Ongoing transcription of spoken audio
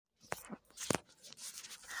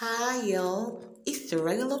Hi, y'all. It's the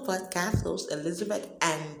regular podcast host Elizabeth,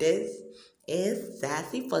 and this is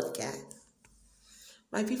Sassy Podcast.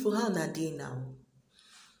 My people, how na day now?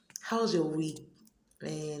 How's your week?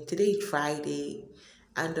 Man, today is Friday,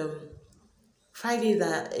 and Fridays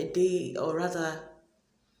are a day, or rather,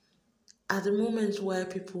 are the moments where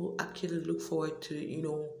people actually look forward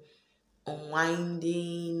to,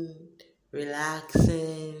 unwinding,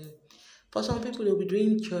 relaxing. For some people, they'll be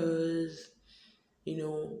doing chores,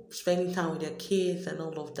 spending time with their kids and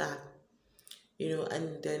all of that.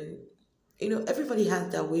 And then, everybody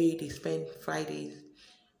has their way they spend Fridays,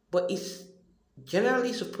 but it's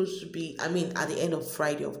generally supposed to be, I mean, at the end of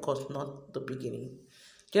Friday, of course, not the beginning.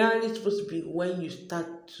 Generally, it's supposed to be when you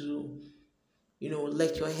start to,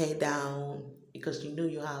 let your hair down because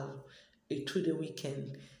you have a 2 day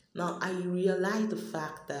weekend. Now, I realize the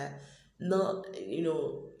fact that not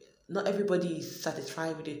everybody is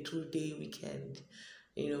satisfied with a 2 day weekend,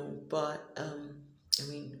 but I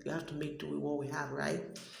mean, we have to make do with what we have, right?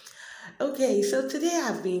 Okay, so today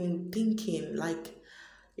I've been thinking,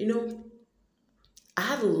 you know, I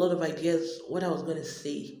had a lot of ideas what I was going to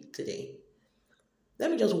say today.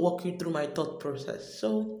 Let me just walk you through my thought process.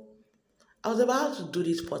 So, I was about to do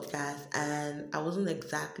this podcast and I wasn't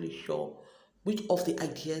exactly sure which of the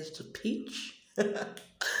ideas to pitch.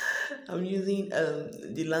 I'm using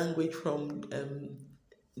the language from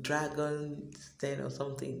Dragon's Den or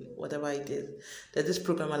something, whatever it is. There's this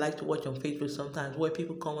program I like to watch on Facebook sometimes where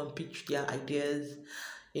people come and pitch their ideas,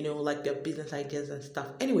 like their business ideas and stuff.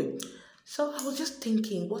 Anyway, so I was just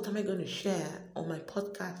thinking, what am I going to share on my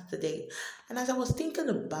podcast today? And as I was thinking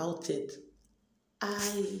about it,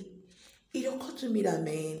 I it occurred to me that,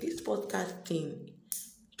 man, this podcast thing,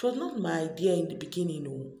 it was not my idea in the beginning.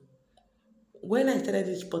 No. When I started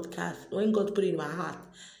this podcast, when God put it in my heart,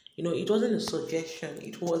 it wasn't a suggestion,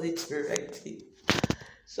 it was a directive.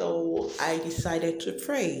 So I decided to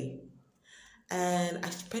pray. And I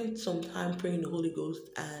spent some time praying the Holy Ghost.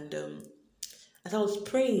 And as I was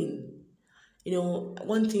praying,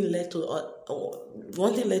 one thing led to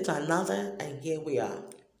another, and here we are.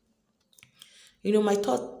 My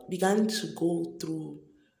thought began to go through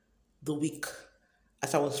the week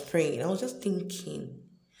as I was praying. I was just thinking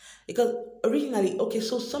because originally, okay,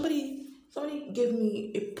 so somebody gave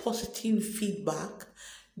me a positive feedback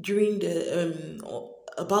during the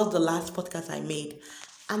about the last podcast I made,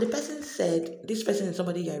 and the person said this person is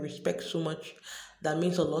somebody I respect so much that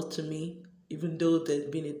means a lot to me, even though there's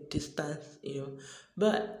been a distance.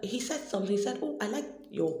 But he said something. He said, "Oh, I like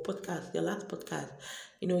your podcast, your last podcast.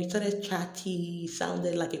 It started chatty,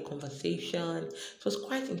 sounded like a conversation. It was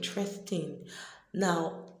quite interesting."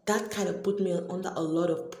 Now, that kind of put me under a lot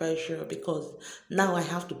of pressure because now I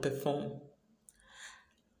have to perform.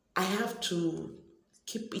 I have to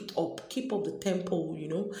keep up the tempo.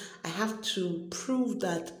 I have to prove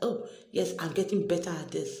that, oh, yes, I'm getting better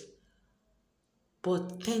at this.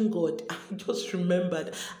 But thank God, I just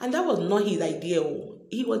remembered. And that was not his idea.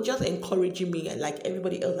 He was just encouraging me, and like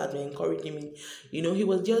everybody else has been encouraging me. He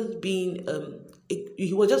was just being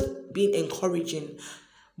encouraging.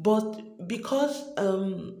 But because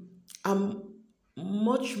I'm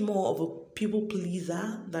much more of a people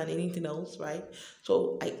pleaser than anything else, right?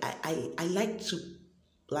 So I like to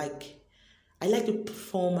like I like to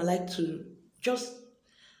perform. I like to just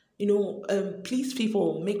please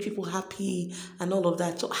people, make people happy, and all of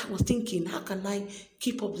that. So I was thinking, how can I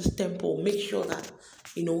keep up this tempo, make sure that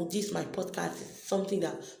this my podcast is something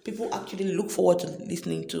that people actually look forward to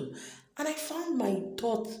listening to, and I found my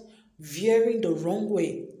thoughts veering the wrong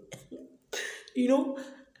way. You know,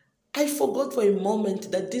 I forgot for a moment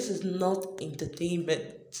that this is not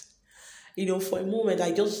entertainment. For a moment,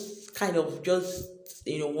 I just kind of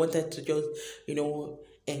wanted to just,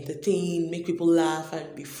 entertain, make people laugh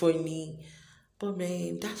and be funny. But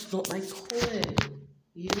man, that's not my calling.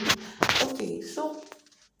 You know? Okay, so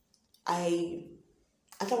I,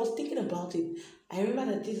 as I was thinking about it, I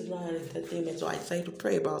remember that this is not an entertainment, so I decided to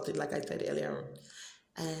pray about it, like I said earlier on.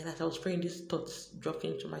 And as I was praying, these thoughts dropped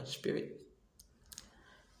into my spirit.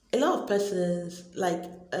 A lot of persons, like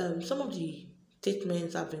some of the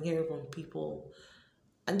statements I've been hearing from people,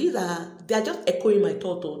 and they are just echoing my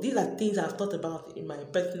thought. Though. These are things I've thought about in my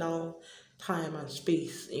personal time and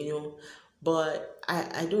space. But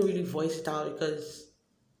I don't really voice it out because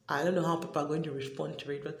I don't know how people are going to respond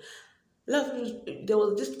to it. But there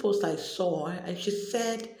was this post I saw, and she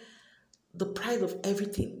said the price of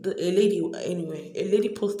everything. A lady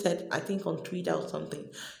posted, I think on Twitter or something.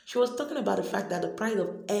 She was talking about the fact that the price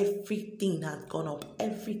of everything has gone up.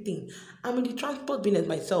 Everything. I'm in the transport business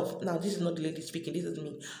myself. Now, this is not the lady speaking. This is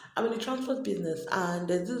me. I'm in the transport business, and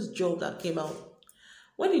there's this job that came out.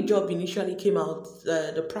 When the job initially came out,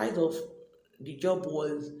 the price of the job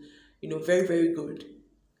was, very, very good.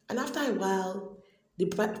 And after a while, the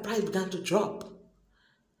price began to drop.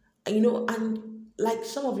 And like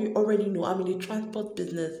some of you already know, I'm in the transport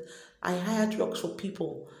business. I hire trucks for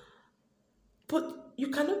people. But you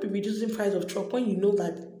cannot be reducing price of truck when you know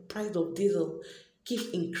that price of diesel keeps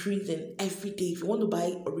increasing every day. If you want to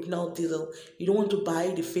buy original diesel, you don't want to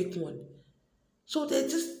buy the fake one. So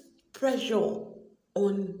there's just pressure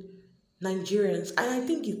on Nigerians, and I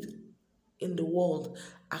think it's in the world.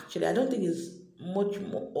 Actually, I don't think it's much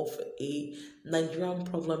more of a Nigerian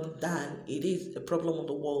problem than it is a problem of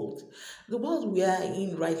the world. The world we are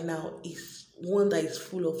in right now is one that is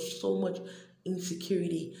full of so much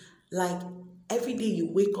insecurity. Like every day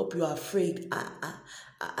you wake up, you are afraid.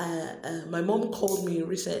 My mom called me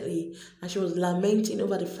recently and she was lamenting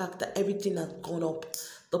over the fact that everything has gone up.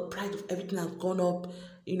 The price of everything has gone up.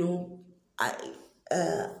 You know, I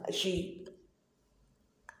she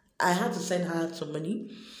I had to send her some money.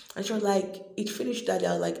 And she was like, it finished that day.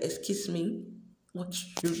 I was like, excuse me, what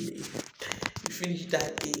you mean? You finished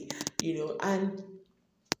that day, and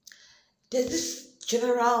there's this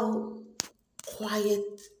general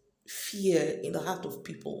quiet fear in the heart of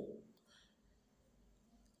people.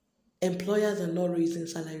 Employers are not raising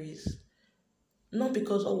salaries. Not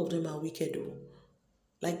because all of them are wicked though.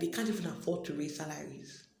 Like they can't even afford to raise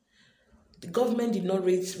salaries. The government did not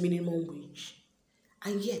raise minimum wage.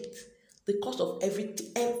 And yet, the cost of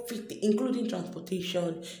everything, including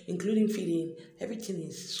transportation, including feeding, everything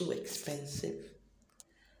is so expensive.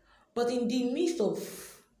 But in the midst of,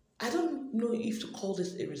 I don't know if to call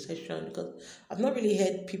this a recession because I've not really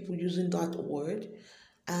heard people using that word,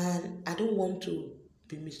 and I don't want to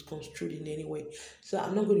be misconstrued in any way. So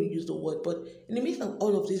I'm not going to use the word. But in the midst of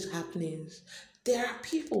all of these happenings, there are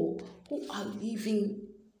people who are living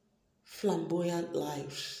flamboyant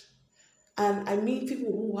lives. And I mean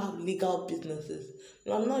people who have legal businesses.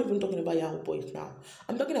 I'm not even talking about Yahoo boys now.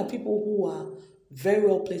 I'm talking about people who are very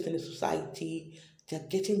well placed in the society. They're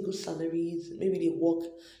getting good salaries. Maybe they work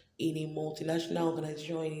in a multinational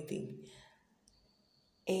organization or anything.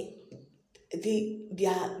 And they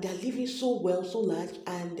are living so well, so large,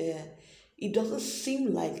 and it doesn't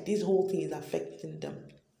seem like this whole thing is affecting them.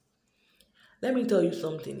 Let me tell you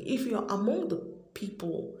something. If you're among the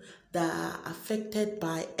people that are affected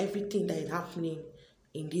by everything that is happening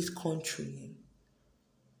in this country,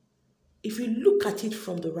 if you look at it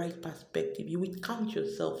from the right perspective, you will count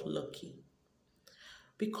yourself lucky.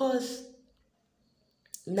 Because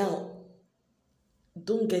now,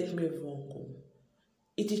 don't get me wrong,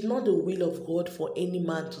 it is not the will of God for any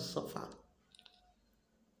man to suffer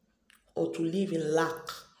or to live in lack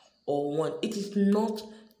or want. It is not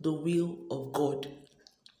the will of God.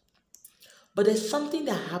 But there's something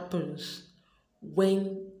that happens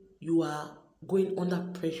when you are going under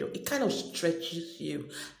pressure. It kind of stretches you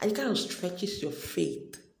and it kind of stretches your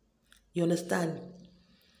faith. You understand?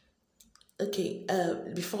 Okay,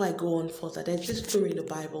 before I go on further, there's this story in the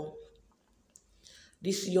Bible.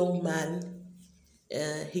 This young man,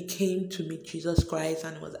 he came to meet Jesus Christ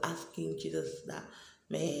and was asking Jesus that,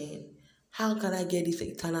 man, how can I get this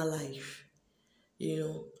eternal life? You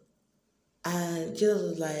know, and Jesus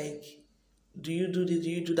was like, do you do this? Do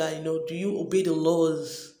you do that? Do you obey the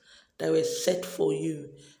laws that were set for you?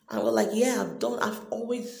 And we're like, yeah, I've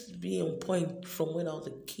always been on point from when I was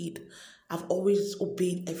a kid. I've always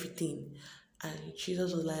obeyed everything. And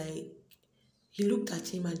Jesus was like, he looked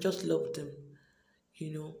at him and just loved him,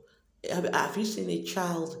 you know. Have you seen a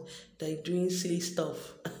child that is doing silly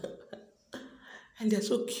stuff? And they're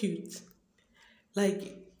so cute.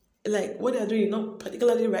 Like, like what they're doing, not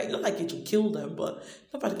particularly right. Not like it will kill them, but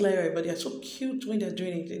not particularly right. But they're so cute when they're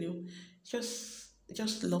doing it.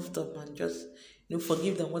 Just love them and just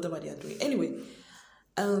forgive them whatever they are doing. Anyway,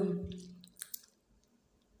 um,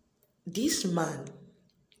 this man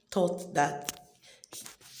thought that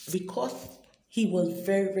because he was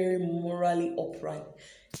very, very morally upright,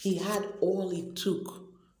 he had all it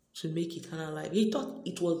took to make eternal life. He thought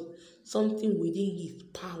it was something within his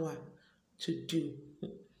power to do.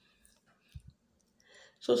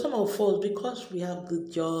 So some of us, because we have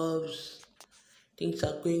good jobs, things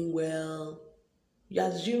are going well, you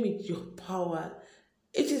assume it's your power.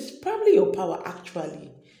 It is probably your power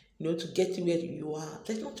actually, to get you where you are.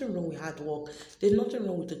 There's nothing wrong with hard work. There's nothing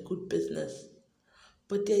wrong with a good business.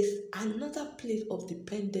 But there's another place of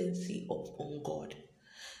dependency on God.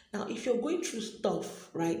 Now, if you're going through stuff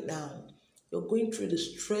right now, you're going through the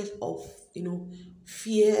stress of,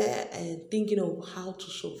 fear and thinking of how to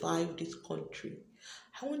survive this country.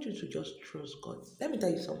 I want you to just trust God. Let me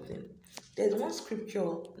tell you something. there's one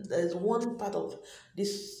scripture, there's one part of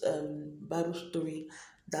this Bible story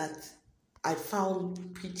that I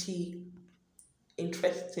found pretty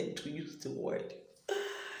interesting, to use the word.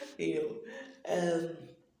 You know,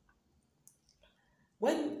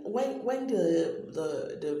 when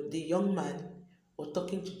the young man was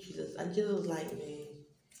talking to Jesus, and Jesus was like, man,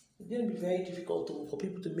 it's going to be very difficult for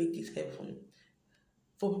people to make this heaven,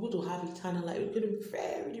 for people to have eternal life. It's going to be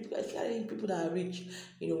very difficult, especially people that are rich.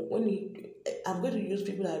 I'm going to use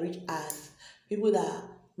people that are rich as people that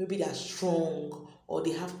maybe they're strong or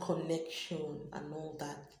they have connection and all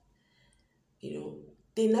that. You know,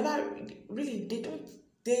 they never really,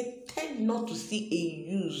 they tend not to see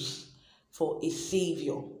a use for a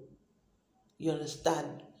savior. You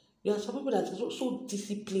understand? There are some people that are so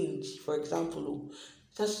disciplined, for example,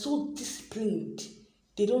 they're so disciplined.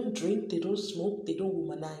 They don't drink, they don't smoke, they don't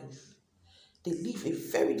womanize. They live a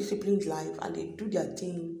very disciplined life and they do their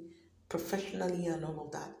thing professionally and all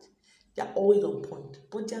of that. They're always on point,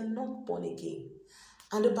 but they're not born again.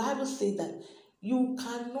 And the Bible says that you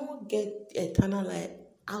cannot get eternal life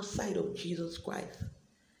outside of Jesus Christ.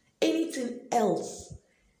 Anything else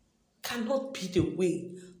cannot be the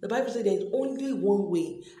way. The Bible says there's only one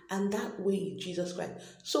way, and that way is Jesus Christ.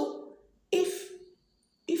 So if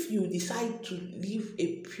you decide to live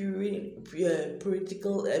a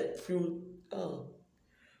puritical,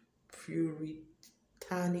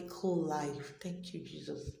 puritanical life, thank you,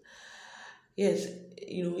 Jesus. Yes,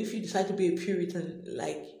 if you decide to be a Puritan,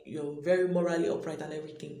 like you're very morally upright and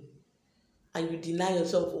everything, and you deny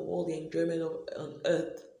yourself of all the enjoyment of on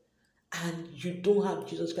earth, and you don't have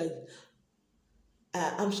Jesus Christ,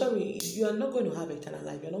 I'm sorry, you are not going to have eternal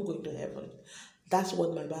life. You're not going to heaven. That's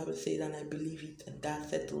what my Bible says, and I believe it, and that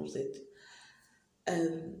settles it.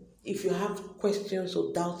 If you have questions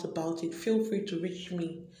or doubts about it, feel free to reach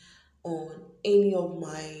me on any of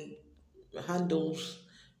my handles.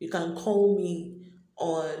 You can call me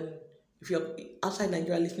on, if you're outside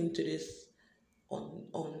Nigeria listening to this,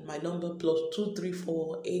 on my number plus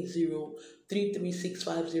 23480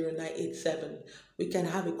 33650 987. We can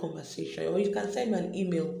have a conversation, or you can send me an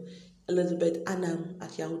email,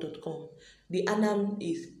 elizabethanam@yahoo.com. The Anam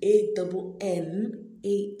is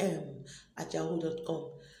ANNAM at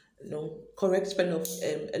yahoo.com. Correct spelling of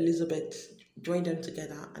Elizabeth. Join them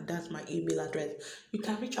together, and that's my email address. You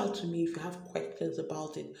can reach out to me if you have questions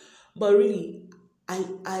about it. But really, I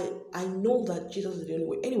know that Jesus is the only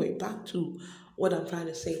way. Anyway, back to what I'm trying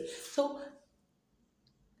to say. So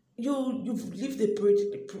you've lived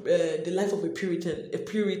the life of a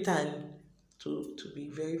Puritan, to be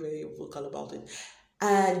very very vocal about it,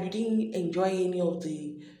 and you didn't enjoy any of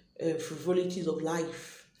the frivolities of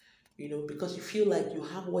life, because you feel like you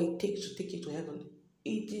have what it takes to take you to heaven.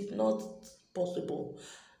 It is not possible.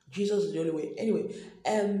 Jesus is the only way. Anyway,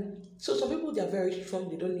 so some people, they are very strong.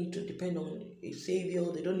 They don't need to depend on a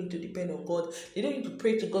savior. They don't need to depend on God. They don't need to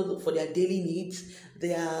pray to God for their daily needs.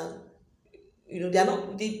 They are, they are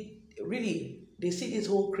not. They see this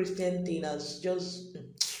whole Christian thing as just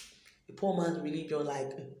a poor man's religion.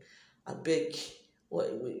 Like, I beg,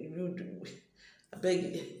 what you do? I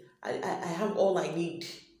beg. I have all I need.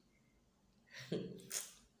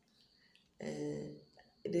 Uh,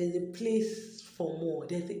 there's a place for more.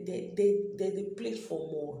 There's a place for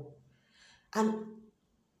more. And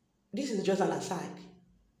this is just an aside.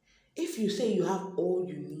 If you say you have all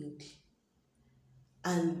you need,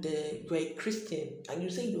 and you're a Christian, and you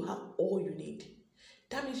say you have all you need,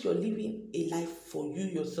 that means you're living a life for you,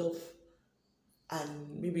 yourself,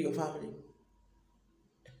 and maybe your family.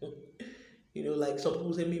 Like some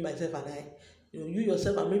people say, me, myself, and I. You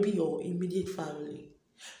yourself, and maybe your immediate family.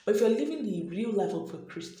 But if you're living the real life of a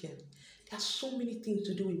Christian, there are so many things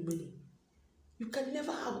to do with money. You can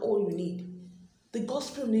never have all you need. The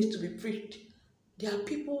gospel needs to be preached. There are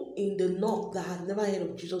people in the north that have never heard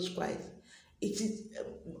of Jesus Christ.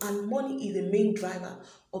 And money is the main driver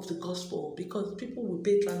of the gospel, because people will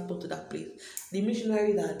pay transport to that place. The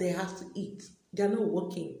missionaries that they have to eat. They are not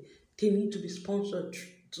working. They need to be sponsored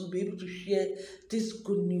to be able to share this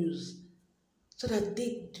good news, so that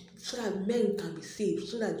men can be saved,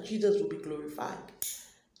 so that Jesus will be glorified.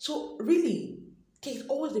 So really, there's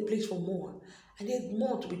always a place for more, and there's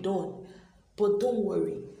more to be done. But don't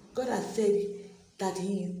worry, God has said that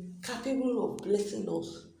He is capable of blessing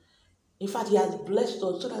us. In fact, He has blessed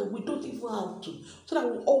us so that we don't even have to, so that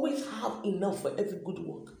we always have enough for every good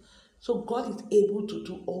work. So God is able to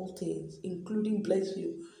do all things, including bless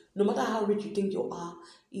you. No matter how rich you think you are,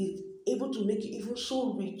 He is able to make you even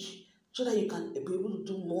so rich, so that you can be able to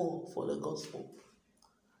do more for the gospel.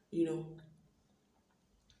 You know.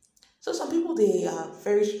 So some people, they are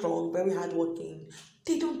very strong, very hardworking,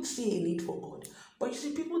 They don't see a need for God. But you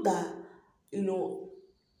see, people that, you know,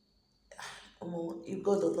 if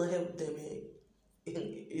God does not help them,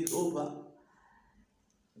 it's over.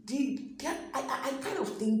 I kind of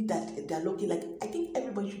think that they're lucky. Like, I think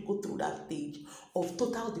everybody should go through that stage of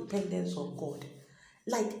total dependence on God.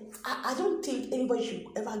 Like, I don't think anybody should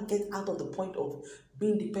ever get out of the point of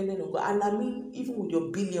being dependent on God. And I mean, even with your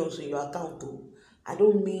billions in your account, though, I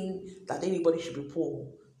don't mean that anybody should be poor.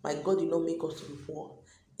 My God did not make us to be poor.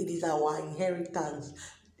 It is our inheritance.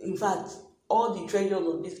 In fact, all the treasures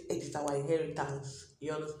of this earth is our inheritance.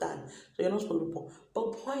 You understand? So you're not supposed to be poor.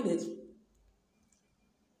 But the point is,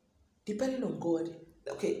 depending on God.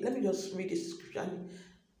 Okay, let me just read this scripture.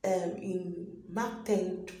 In Mark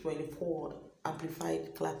 10:24,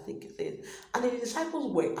 Amplified Classic, it says, and the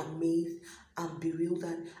disciples were amazed and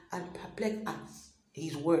bewildered and perplexed at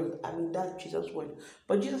his word. I mean, that's Jesus' word.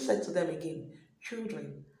 But Jesus said to them again,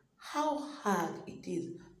 children, how hard it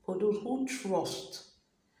is for those who trust,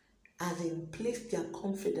 as in place their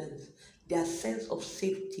confidence, their sense of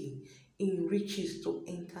safety in riches to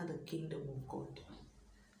enter the kingdom of God.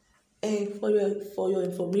 And for your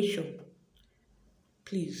information,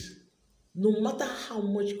 please, no matter how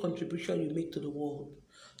much contribution you make to the world,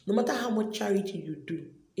 no matter how much charity you do,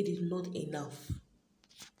 it is not enough.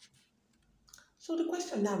 So the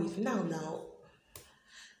question now is now,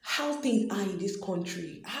 how things are in this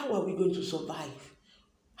country, how are we going to survive?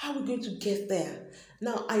 How are we going to get there?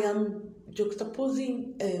 Now I am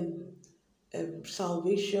juxtaposing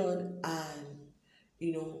salvation and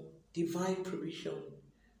divine provision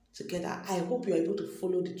together. I hope you are able to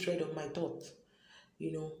follow the thread of my thoughts.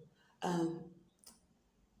 You know, um,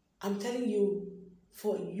 I'm telling you,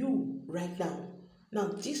 for you right now,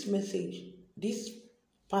 this message, this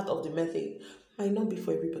part of the message might not be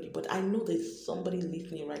for everybody, but I know there's somebody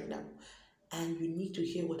listening right now, and you need to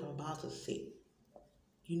hear what I'm about to say.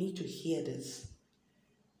 You need to hear this.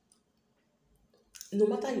 No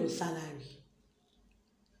matter your salary,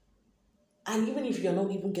 and even if you're not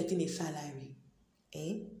even getting a salary,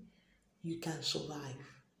 eh, you can survive.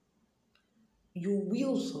 You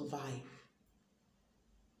will survive.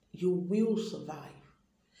 You will survive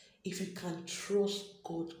if you can trust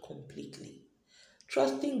God completely.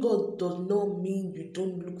 Trusting God does not mean you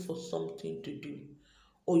don't look for something to do,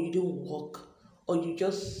 or you don't work, or you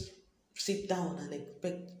just sit down and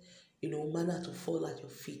expect, manna to fall at your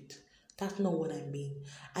feet. That's not what I mean.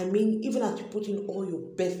 I mean, even as you put in all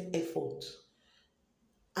your best effort,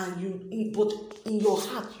 but in your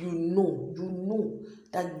heart, you know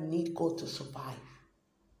that you need God to survive.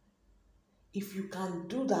 If you can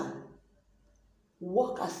do that,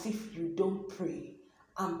 work as if you don't pray,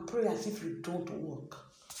 and pray as if you don't work.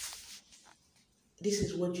 This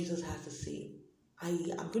is what Jesus has to say.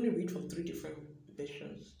 I'm going to read from 3 different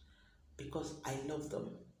versions because I love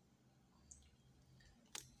them.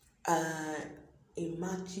 Uh, in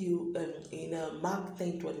Mark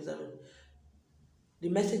 10:27, the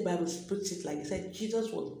Message Bible puts it like it said,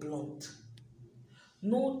 Jesus was blunt.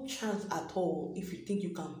 No chance at all if you think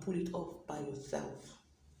you can pull it off by yourself.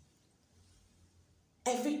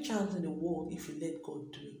 Every chance in the world if you let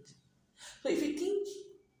God do it. So if you think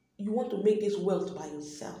you want to make this wealth by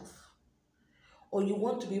yourself, or you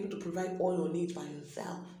want to be able to provide all your needs by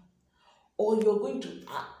yourself, or you're going to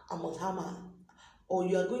Amos Hammer, or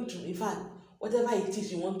you are going to, in fact, whatever it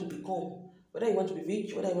is you want to become, whether you want to be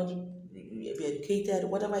rich, whether you want to be educated,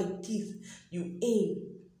 whatever it is you aim,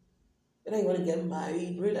 whether you want to get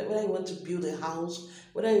married, whether you want to build a house,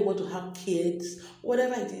 whether you want to have kids,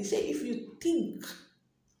 whatever it is, say if you think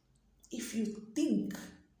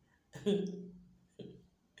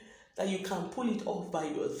that you can pull it off by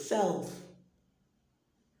yourself,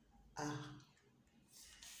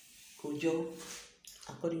 Kojo,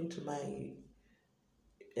 according to my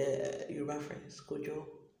your reference, Kojo.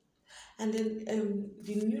 And then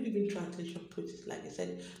the New Living Translation puts it like I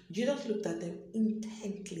said, Jesus looked at them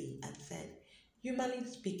intently and said, humanly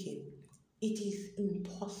speaking, it is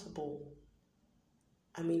impossible.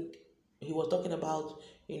 I mean, he was talking about,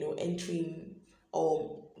 entering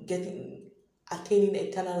or attaining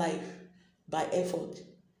eternal life by effort.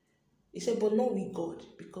 He said, but not with God,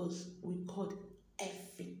 because with God,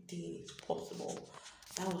 everything is possible.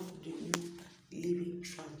 That was the New Living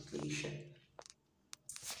Translation.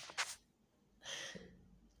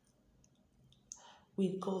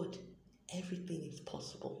 With God, everything is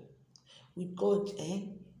possible. With God,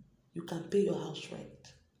 you can pay your house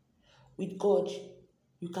rent. With God,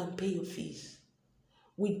 you can pay your fees.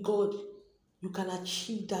 With God, you can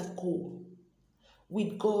achieve that goal.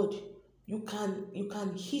 With God, you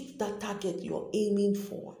can hit that target you're aiming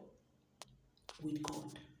for. With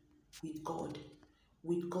God, with God,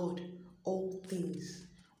 With God, all things,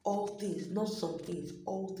 not some things,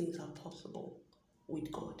 all things are possible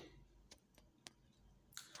with God.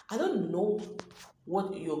 I don't know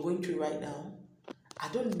what you're going through right now. I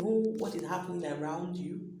don't know what is happening around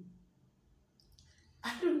you.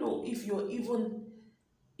 I don't know if you're even,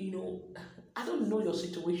 you know, I don't know your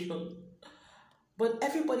situation, but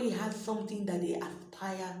everybody has something that they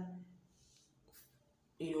aspire,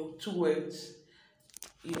 towards.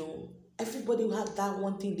 You know, everybody will have that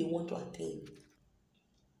one thing they want to attain.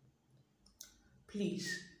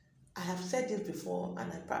 Please, I have said this before,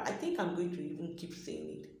 and I think I'm going to even keep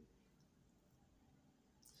saying it.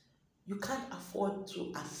 You can't afford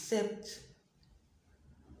to accept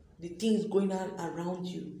the things going on around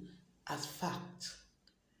you as fact.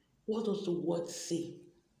 What does the word say?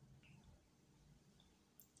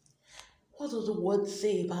 What does the word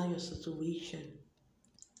say about your situation?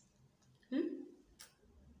 Hmm?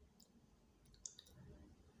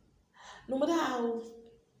 No matter how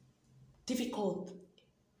difficult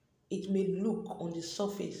it may look on the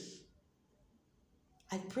surface,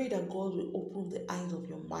 I pray that God will open the eyes of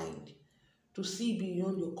your mind to see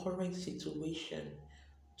beyond your current situation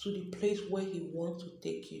to the place where He wants to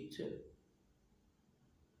take you to.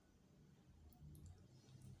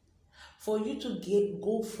 For you to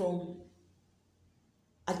go from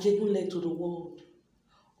Ajegunle to the world,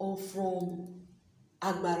 or from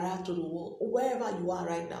Agbara to the world, or wherever you are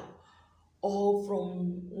right now, or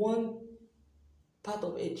from one part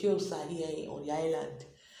of Ethiopia here on the island,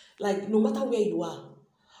 like no matter where you are,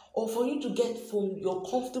 or for you to get from your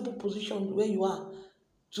comfortable position where you are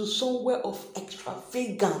to somewhere of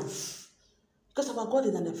extravagance, because our God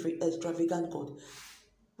is an extravagant God.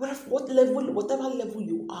 Whatever level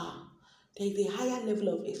you are, there is a higher level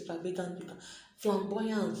of extravagance,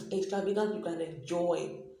 flamboyance, extravagance you can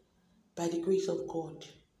enjoy by the grace of God.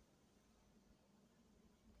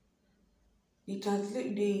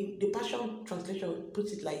 The Passion Translation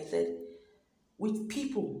puts it like it said, with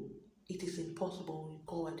people it is impossible,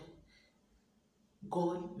 with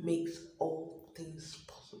God makes all things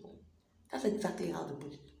possible. That's exactly how the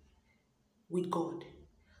book is. With God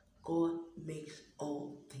makes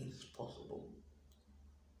all things possible.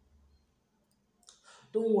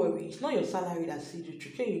 Don't worry, it's not your salary that sees you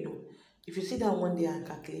through. If you sit down one day and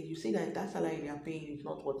calculate, you see that salary they are paying you is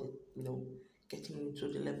not what it, getting you to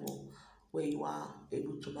the level where you are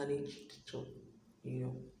able to manage it to, you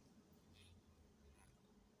know.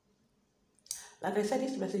 Like I said,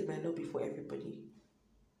 this message might not be for everybody,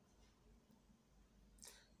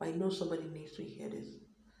 but I know somebody needs to hear this.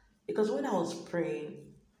 Because when I was praying,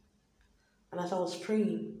 and as I was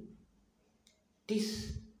praying,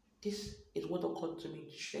 this this is what occurred to me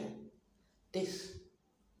to share. This.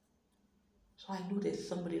 So I know there's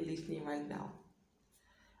somebody listening right now.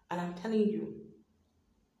 And I'm telling you,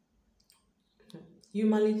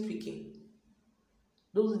 humanly speaking,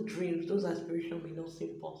 those dreams, those aspirations may not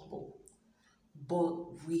seem possible.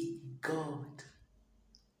 But with God,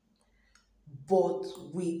 but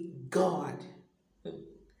with God,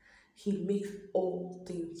 He makes all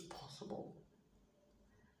things possible.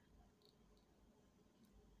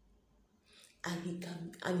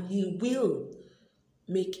 And He will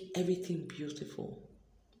make everything beautiful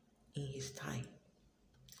in His time.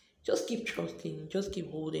 Just keep trusting, just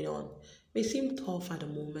keep holding on. May seem tough at the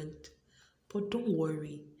moment, but don't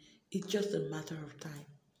worry. It's just a matter of time.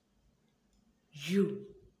 You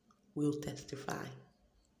will testify.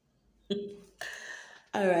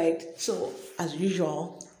 All right, so as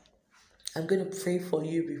usual, I'm going to pray for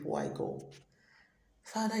you before I go.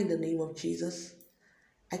 Father, in the name of Jesus,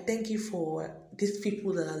 I thank you for these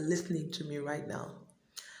people that are listening to me right now.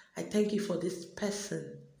 I thank you for this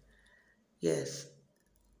person. Yes,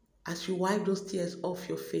 as you wipe those tears off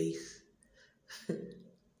your face,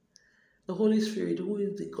 the Holy Spirit, who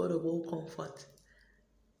is the God of all comfort,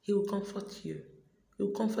 He will comfort you. He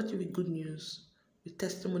will comfort you with good news, with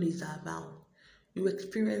testimonies that abound. You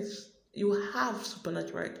will have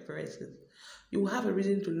supernatural experiences. You will have a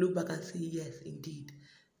reason to look back and say, yes, indeed,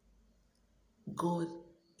 God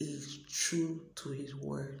is true to His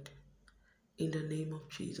word. In the name of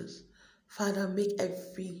Jesus. Father, make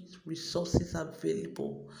every resources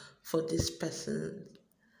available for this person.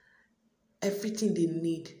 Everything they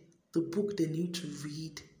need, the book they need to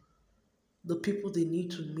read, the people they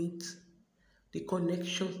need to meet, the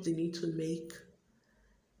connections they need to make,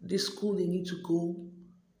 the school they need to go,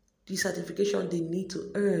 the certification they need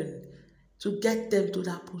to earn to get them to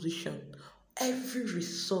that position. Every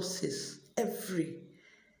resources,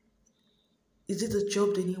 is it a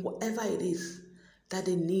job they need, whatever it is that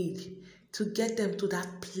they need to get them to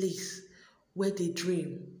that place where they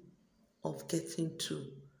dream. of getting to.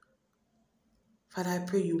 Father, I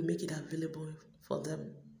pray you make it available for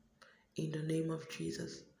them in the name of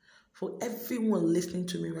Jesus. For everyone listening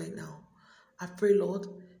to me right now, I pray, Lord,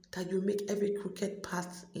 that you make every crooked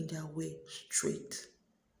path in their way straight.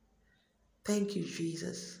 Thank you,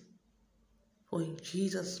 Jesus. For in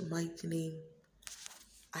Jesus' mighty name,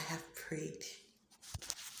 I have prayed.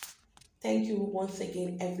 Thank you once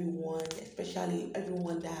again, everyone, especially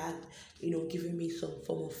everyone that had, given me some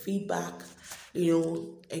form of feedback,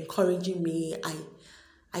 encouraging me.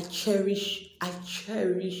 I cherish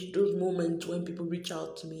those moments when people reach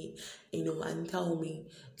out to me, and tell me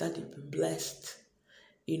that they've been blessed.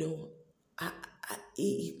 You know,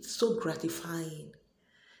 it's so gratifying.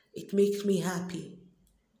 It makes me happy,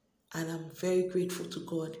 and I'm very grateful to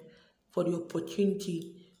God for the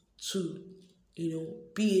opportunity to,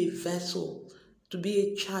 be a vessel, to be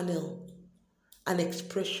a channel, an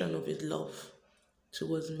expression of His love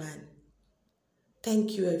towards man.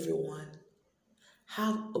 Thank you, everyone.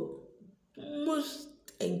 Have a most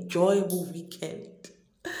enjoyable weekend.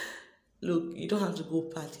 Look, you don't have to go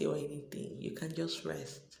party or anything. You can just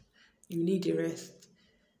rest. You need a rest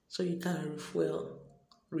so you can refuel,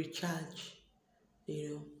 recharge,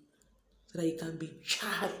 so that you can be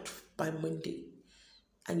charged by Monday.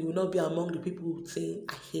 And you will not be among the people who saying,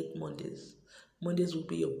 I hate Mondays. Mondays will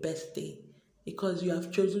be your best day because you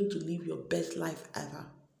have chosen to live your best life ever.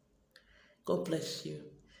 God bless you.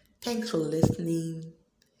 Thanks for listening.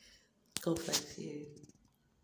 God bless you.